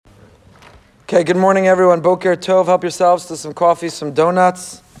Okay, good morning everyone. Boker Tov, help yourselves to some coffee, some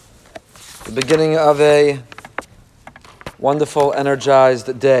donuts. The beginning of a wonderful,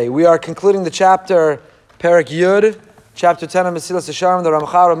 energized day. We are concluding the chapter, Perek Yud, chapter 10 of Mesilas Yesharim. The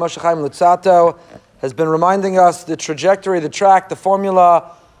Ramchal, Moshe Chaim Luzzatto, has been reminding us the trajectory, the track, the formula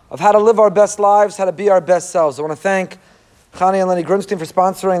of how to live our best lives, how to be our best selves. I want to thank Chani and Lenny Grunstein for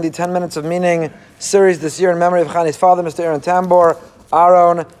sponsoring the 10 Minutes of Meaning series this year in memory of Chani's father, Mr. Aaron Tambor,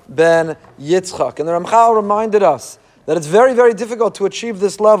 Aaron ben Yitzchak. And the Ramchal reminded us that it's very, very difficult to achieve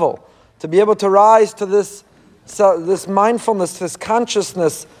this level, to be able to rise to this mindfulness, this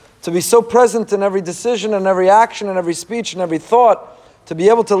consciousness, to be so present in every decision and every action and every speech and every thought, to be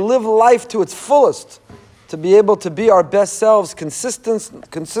able to live life to its fullest, to be able to be our best selves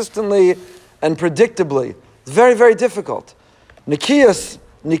consistently and predictably. It's very, very difficult. Nikiyas,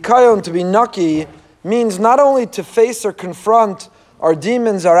 nikayon, to be naki, means not only to face or confront our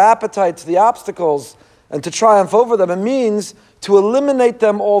demons, our appetites, the obstacles, and to triumph over them. It means to eliminate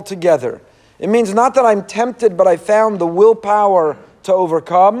them altogether. It means not that I'm tempted, but I found the willpower to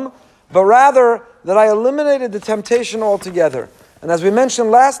overcome, but rather that I eliminated the temptation altogether. And as we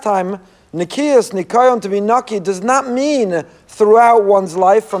mentioned last time, Nikiyas, Nikayon, to be Naki, does not mean throughout one's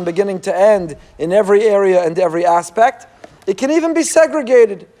life from beginning to end in every area and every aspect. It can even be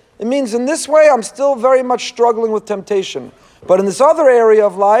segregated. It means in this way I'm still very much struggling with temptation. But in this other area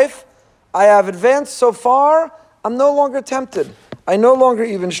of life, I have advanced so far, I'm no longer tempted. I no longer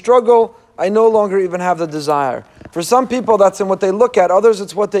even struggle. I no longer even have the desire. For some people, that's in what they look at. Others,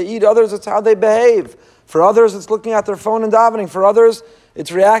 it's what they eat. Others, it's how they behave. For others, it's looking at their phone and davening. For others,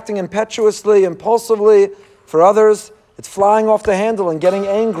 it's reacting impetuously, impulsively. For others, it's flying off the handle and getting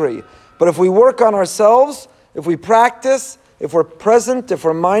angry. But if we work on ourselves, if we practice, if we're present, if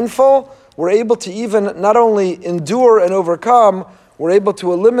we're mindful, we're able to even not only endure and overcome, we're able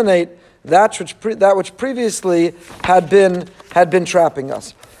to eliminate that which previously had been trapping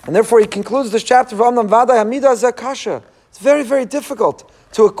us. And therefore he concludes this chapter, it's very, very difficult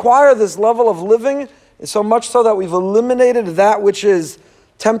to acquire this level of living, so much so that we've eliminated that which is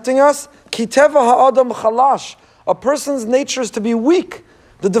tempting us. A person's nature is to be weak.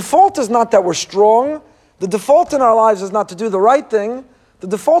 The default is not that we're strong. The default in our lives is not to do the right thing. The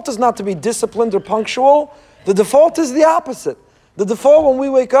default is not to be disciplined or punctual. The default is the opposite. The default when we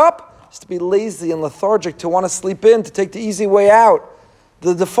wake up is to be lazy and lethargic, to want to sleep in, to take the easy way out.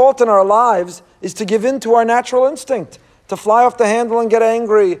 The default in our lives is to give in to our natural instinct, to fly off the handle and get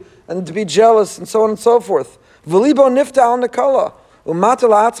angry, and to be jealous, and so on and so forth.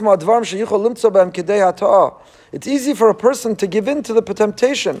 It's easy for a person to give in to the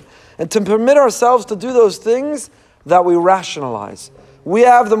temptation and to permit ourselves to do those things that we rationalize. We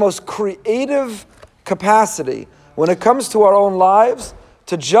have the most creative capacity when it comes to our own lives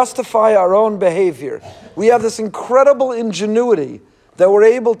to justify our own behavior. We have this incredible ingenuity that we're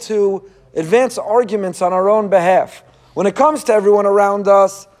able to advance arguments on our own behalf. When it comes to everyone around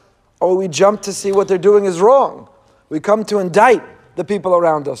us, we jump to see what they're doing is wrong. We come to indict the people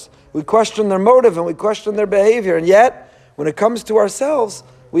around us. We question their motive and we question their behavior. And yet, when it comes to ourselves,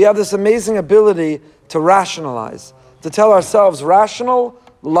 we have this amazing ability to rationalize, to tell ourselves rational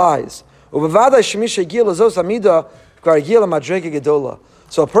lies. So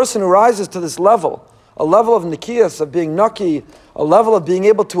a person who rises to this level, a level of nikiyas, of being naki, a level of being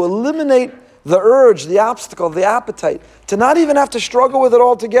able to eliminate the urge, the obstacle, the appetite, to not even have to struggle with it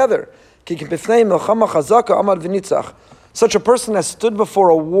altogether. Such a person has stood before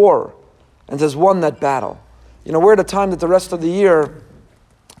a war and has won that battle. You know, we're at a time that the rest of the year,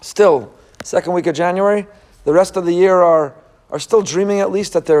 still, second week of January, the rest of the year are still dreaming at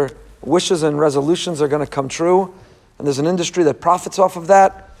least that their wishes and resolutions are going to come true. And there's an industry that profits off of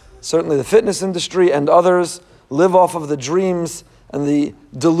that. Certainly the fitness industry and others live off of the dreams and the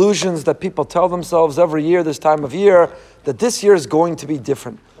delusions that people tell themselves every year, this time of year, that this year is going to be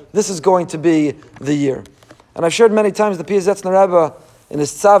different. This is going to be the year. And I've shared many times, the Piazetzner Rebbe, in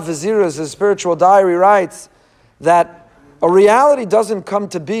his Tzav V'Ziras, his spiritual diary, writes that a reality doesn't come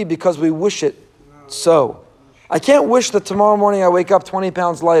to be because we wish it so. I can't wish that tomorrow morning I wake up 20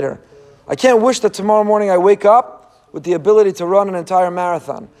 pounds lighter. I can't wish that tomorrow morning I wake up with the ability to run an entire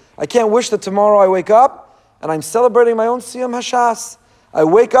marathon. I can't wish that tomorrow I wake up and I'm celebrating my own Siyam Hashas. I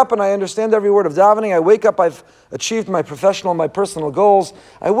wake up and I understand every word of davening. I wake up, I've achieved my professional, my personal goals.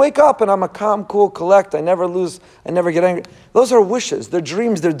 I wake up and I'm a calm, cool, collect. I never lose, I never get angry. Those are wishes, they're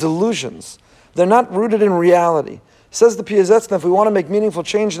dreams, they're delusions. They're not rooted in reality. Says the Piazetzner, if we want to make meaningful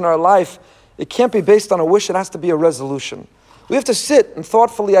change in our life, it can't be based on a wish, it has to be a resolution. We have to sit and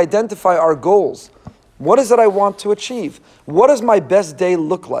thoughtfully identify our goals. What is it I want to achieve? What does my best day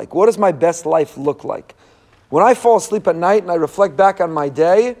look like? What does my best life look like? When I fall asleep at night and I reflect back on my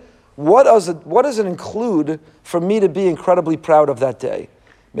day, what does it include for me to be incredibly proud of that day?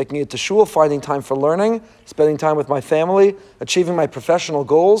 Making it to shul, finding time for learning, spending time with my family, achieving my professional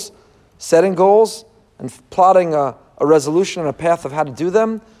goals, setting goals, and plotting a resolution and a path of how to do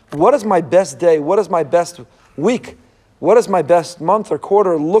them. What is my best day? What is my best week? What does my best month or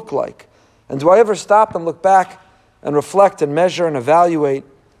quarter look like? And do I ever stop and look back and reflect and measure and evaluate,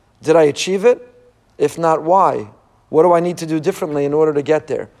 did I achieve it? If not, why? What do I need to do differently in order to get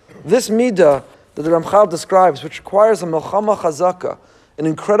there? This midah that the Ramchal describes, which requires a milchama chazaka, an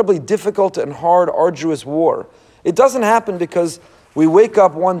incredibly difficult and hard, arduous war. It doesn't happen because we wake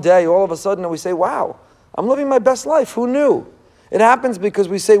up one day all of a sudden and we say, wow, I'm living my best life. Who knew? It happens because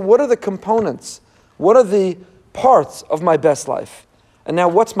we say, what are the components? What are the parts of my best life? And now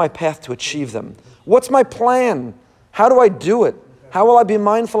what's my path to achieve them? What's my plan? How do I do it? How will I be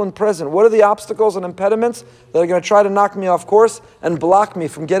mindful and present? What are the obstacles and impediments that are going to try to knock me off course and block me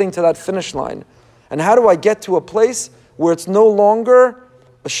from getting to that finish line? And how do I get to a place where it's no longer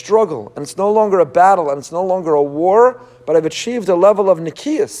a struggle, and it's no longer a battle, and it's no longer a war, but I've achieved a level of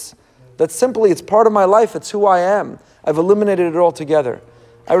nikiyas, that simply it's part of my life, it's who I am. I've eliminated it altogether.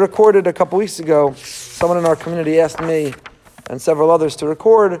 I recorded a couple weeks ago, someone in our community asked me and several others to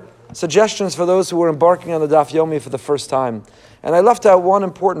record suggestions for those who were embarking on the Daf Yomi for the first time. And I left out one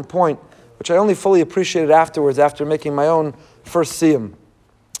important point, which I only fully appreciated afterwards, after making my own first siyum.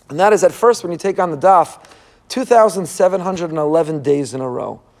 And that is, at first, when you take on the Daf, 2,711 days in a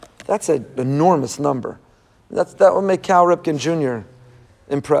row. That's an enormous number. That will make Cal Ripken Jr.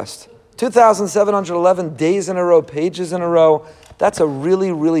 impressed. 2,711 days in a row, pages in a row. That's a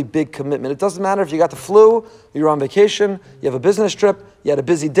really, really big commitment. It doesn't matter if you got the flu, you're on vacation, you have a business trip, you had a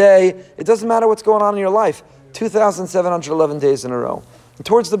busy day. It doesn't matter what's going on in your life. 2,711 days in a row. And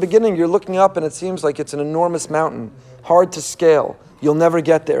towards the beginning, you're looking up and it seems like it's an enormous mountain, hard to scale. You'll never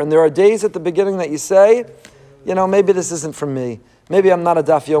get there. And there are days at the beginning that you say, maybe this isn't for me. Maybe I'm not a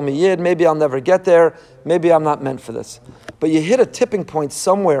Daf Yomi Yid. Maybe I'll never get there. Maybe I'm not meant for this. But you hit a tipping point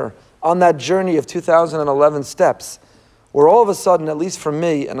somewhere on that journey of 2,011 steps, where all of a sudden, at least for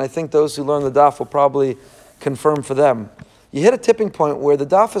me, and I think those who learn the Daf will probably confirm for them, you hit a tipping point where the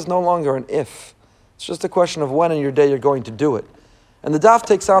Daf is no longer an if. It's just a question of when in your day you're going to do it. And the Daf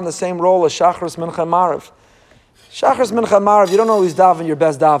takes on the same role as Shachris, Mincha, Marav. Shachris, Mincha, Marav, you don't always daven your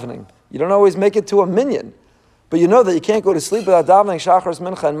best davening. You don't always make it to a minyan. But you know that you can't go to sleep without davening Shachris,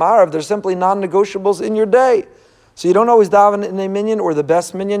 Mincha, and Marav. They're simply non-negotiables in your day. So you don't always daven in a minyan or the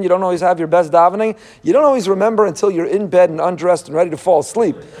best minyan. You don't always have your best davening. You don't always remember until you're in bed and undressed and ready to fall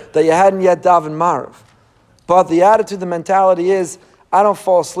asleep that you hadn't yet davened Marav. But the attitude, the mentality is, I don't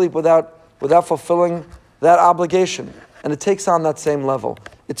fall asleep without fulfilling that obligation. And it takes on that same level.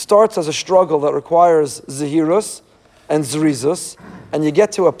 It starts as a struggle that requires zahirus and zrizus, and you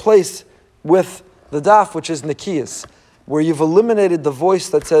get to a place with the daf, which is nikiyas, where you've eliminated the voice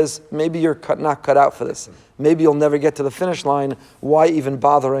that says, maybe you're not cut out for this. Maybe you'll never get to the finish line. Why even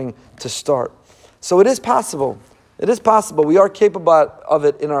bothering to start? So it is possible. It is possible. We are capable of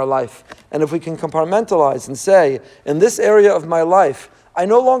it in our life. And if we can compartmentalize and say, in this area of my life, I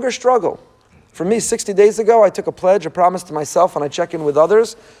no longer struggle. For me, 60 days ago, I took a pledge, a promise to myself when I check in with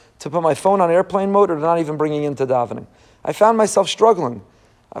others, to put my phone on airplane mode or not even bringing into davening. I found myself struggling.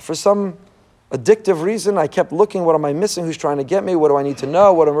 For some addictive reason, I kept looking, what am I missing? Who's trying to get me? What do I need to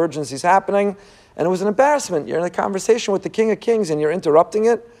know? What emergency is happening? And it was an embarrassment. You're in a conversation with the King of Kings and you're interrupting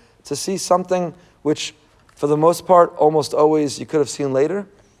it to see something which, for the most part, almost always you could have seen later.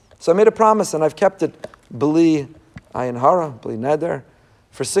 So I made a promise and I've kept it, b'li ayin hara, b'li neder,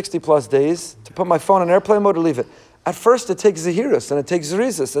 for 60 plus days, to put my phone on airplane mode or leave it. At first it takes zahirus and it takes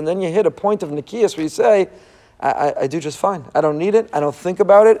zrizis, and then you hit a point of nikiyas where you say, I do just fine. I don't need it. I don't think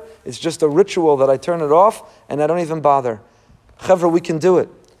about it. It's just a ritual that I turn it off and I don't even bother. Chevra, we can do it.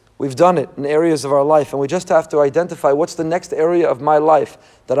 We've done it in areas of our life, and we just have to identify what's the next area of my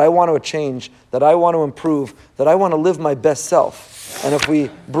life that I want to change, that I want to improve, that I want to live my best self. And if we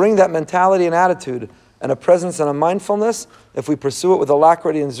bring that mentality and attitude and a presence and a mindfulness, if we pursue it with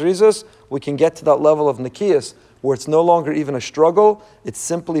alacrity and zrizus, we can get to that level of nikiyas where it's no longer even a struggle. It's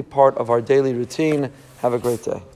simply part of our daily routine. Have a great day.